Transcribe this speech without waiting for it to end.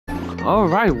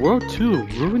Alright, World 2,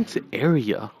 Ruins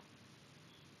Area.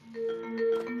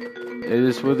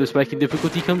 Is this where the spiky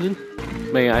difficulty comes in?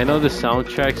 Man, I know the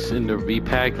soundtracks in the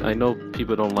Re-PAC, I know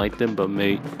people don't like them, but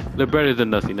mate, they're better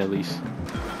than nothing at least.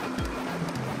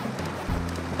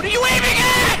 What are you aiming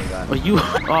at? Are you?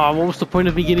 Oh, what was the point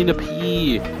of me getting a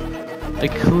P? I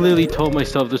clearly told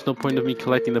myself there's no point of me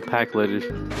collecting the PAC letters.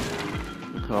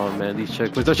 Oh man, these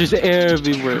checkpoints are just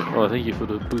everywhere. Oh, thank you for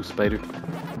the boost, Spider.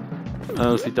 I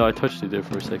honestly thought I touched it there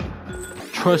for a second.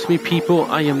 Trust me, people,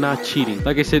 I am not cheating.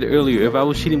 Like I said earlier, if I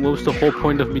was cheating, what was the whole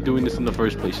point of me doing this in the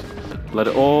first place? Let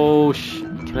it. Oh,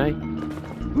 can I?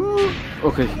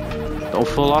 Okay, don't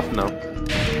fall off now.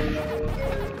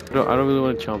 I don't really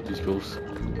want to chomp these ghosts.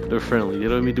 They're friendly. They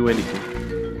don't let me do anything.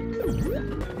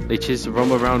 They just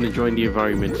roam around enjoying the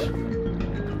environment.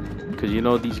 Cause you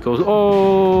know these ghosts.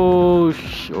 Oh,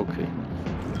 okay.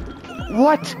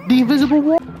 What? The invisible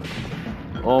wall?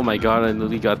 Oh my god! I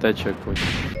nearly got that checkpoint.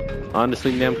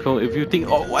 Honestly, Namco, if you think,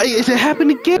 oh, why is it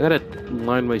happening again? I gotta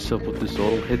line myself with this so I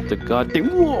don't hit the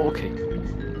goddamn wall. Okay.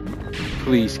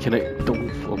 Please, can I? Don't.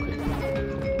 Okay.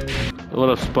 What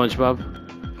up, SpongeBob?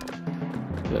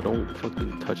 Yeah, don't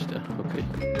fucking touch that. Okay.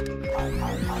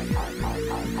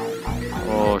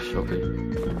 Oh, okay.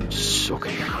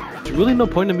 Okay. There's really no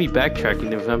point in me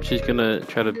backtracking if I'm just gonna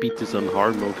try to beat this on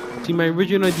hard mode. See, my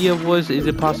original idea was, is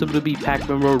it possible to beat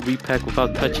PAC-MAN World Re-PAC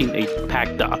without touching a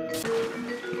PAC dot?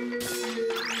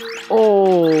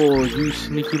 Oh, you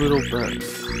sneaky little brat.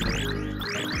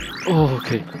 Oh,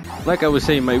 okay. Like I was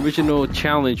saying, my original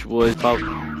challenge was about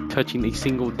touching a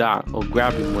single dot or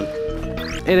grabbing one.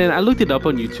 And then I looked it up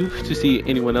on YouTube to see if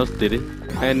anyone else did it.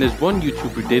 And there's one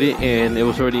YouTuber did it and it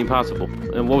was already impossible.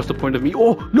 And what was the point of me?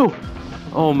 Oh, no!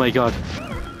 Oh my god.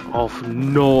 Oh,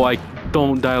 no, I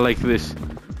don't die like this.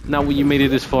 Not when you made it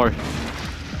this far.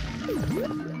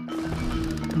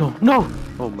 No, no!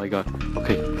 Oh my god.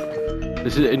 Okay.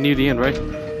 This is near the end, right?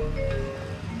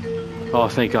 Oh,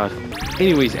 thank god.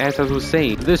 Anyways, as I was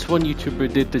saying, this one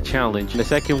YouTuber did the challenge. In the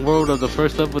second world of the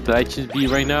first level that I just beat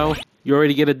right now, you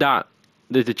already get a dot.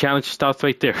 The challenge stops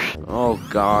right there. Oh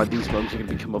god, these bumps are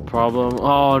gonna become a problem.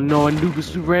 Oh no,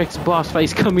 Anubis Rex boss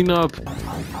fight's coming up.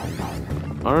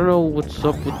 I don't know what's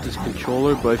up with this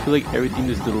controller, but I feel like everything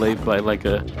is delayed by like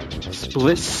a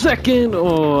split second.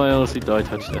 Oh, I honestly thought I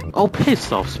touched that. Oh,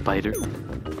 piss off, Spider.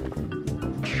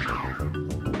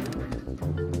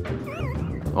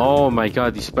 Oh my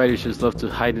god, these spiders just love to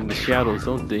hide in the shadows,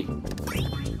 don't they?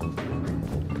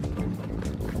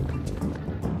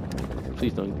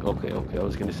 Please don't. Okay, okay. I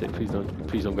was gonna say, please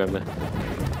don't grab that.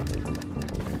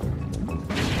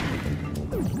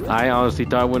 I honestly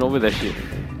thought I went over that shit.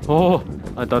 Oh,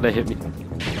 I thought that hit me.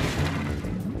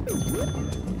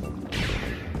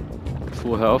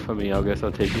 Full health. I mean, I guess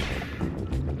I'll take it.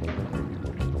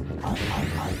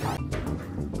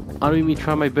 I don't even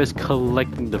try my best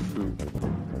collecting the fruit.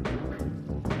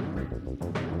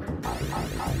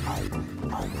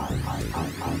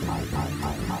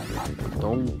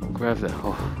 Don't grab that.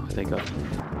 Oh, thank god.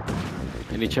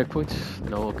 Any checkpoints?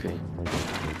 No, okay.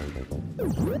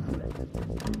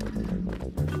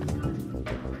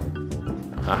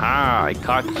 Haha, I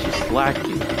caught you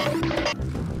slacking.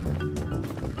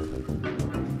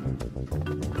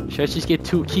 Should I just get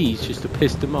 2 keys just to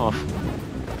piss them off?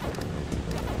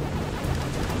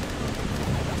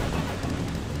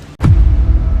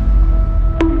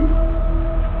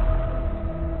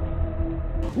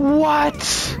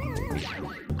 What?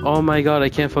 Oh my god, I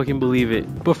can't fucking believe it.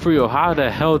 But for real, how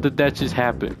the hell did that just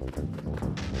happen?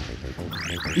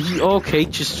 Okay,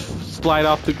 just slide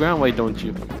off the ground, why don't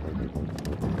you?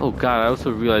 Oh god, I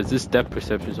also realized this depth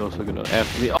perception is also gonna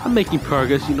after me. I'm making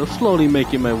progress, you know, slowly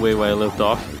making my way where I left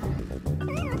off.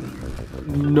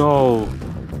 No,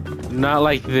 not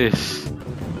like this.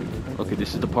 Okay,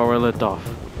 this is the part where I left off.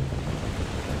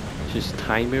 Just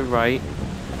time it right.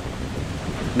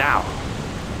 Now!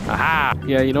 Aha!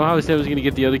 Yeah, you know how I said I was gonna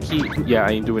get the other key? Yeah,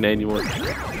 I ain't doing that anymore.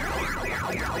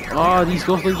 Oh, these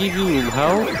ghosts don't give you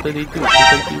hell? What do they do? It's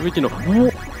like the original.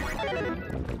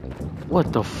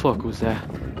 What the fuck was that?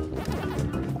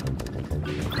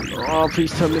 Oh,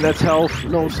 please tell me that's health.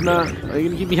 No, it's not. Are you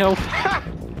gonna give me health?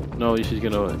 No, she's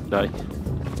gonna die.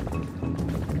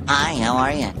 Hi, how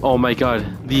are you? Oh my god,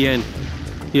 the end.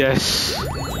 Yes,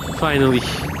 finally.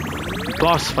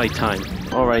 Boss fight time.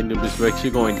 Alright, Anubis Rex,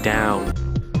 you're going down.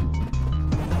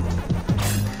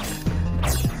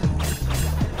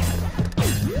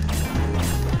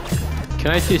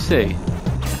 Can I just say,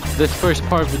 this first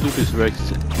part of Anubis Rex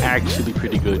is actually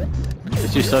pretty good.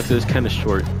 It just sucks that it's kind of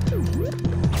short.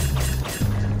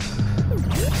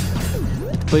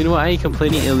 But you know what, I ain't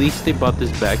complaining. At least they brought this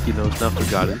back, you know, it's not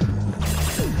forgotten.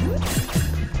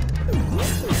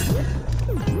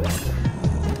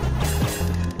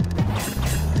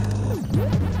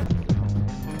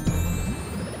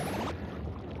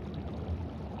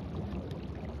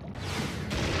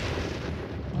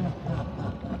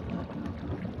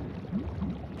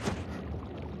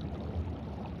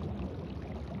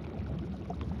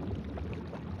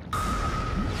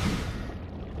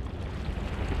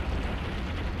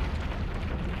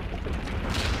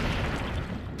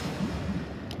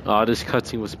 Oh, this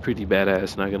cutscene was pretty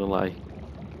badass, not gonna lie.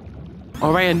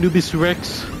 Alright, Anubis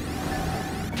Rex.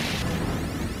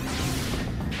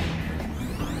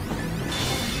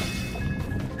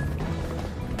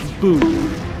 Boom.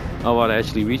 Oh, wow, I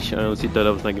actually reach? I honestly thought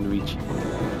I was not gonna reach.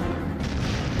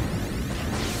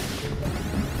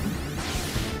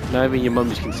 Not even your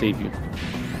mummies can save you.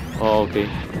 Oh, okay.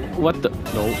 What the?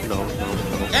 No.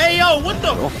 Hey, yo, what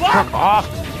the fuck? Fuck off!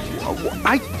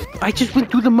 I just went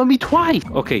through the mummy twice!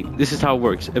 Okay, this is how it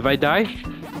works. If I die,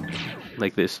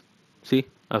 like this. See?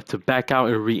 I have to back out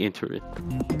and re-enter it.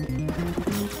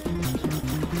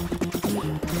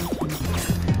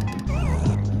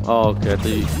 Oh, okay. I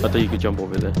thought you could jump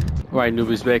over there. Alright,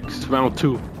 Anubis Rex, round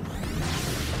 2.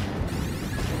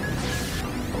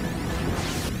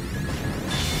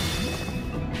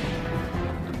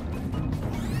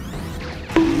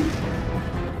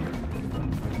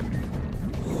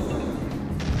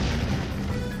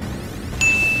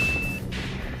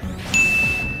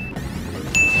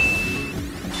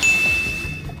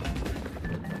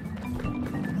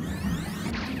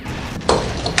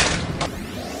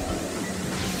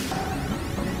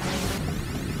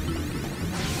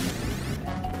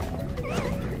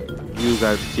 You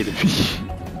guys are kidding me.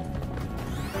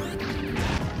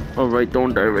 Alright,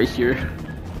 don't die right here.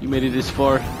 You made it this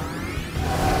far.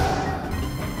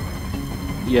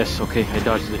 Yes, okay, I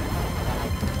dodged it.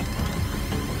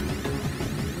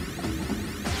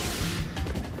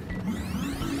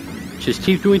 Just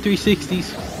keep doing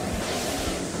 360s.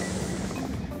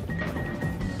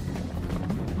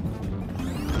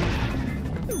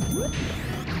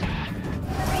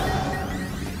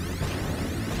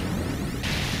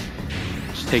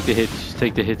 Take the hits, just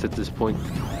take the hits at this point.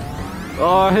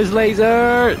 Oh, his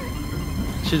laser!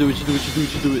 Should do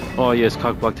it. Oh yes,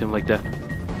 cock blocked him like that.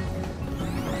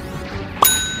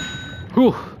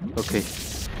 Whew, okay.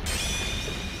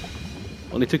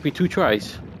 Only took me 2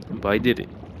 tries, but I did it.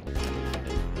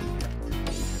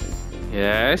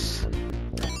 Yes.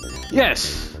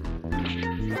 Yes!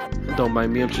 Don't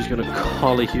mind me, I'm just gonna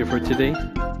call it here for today.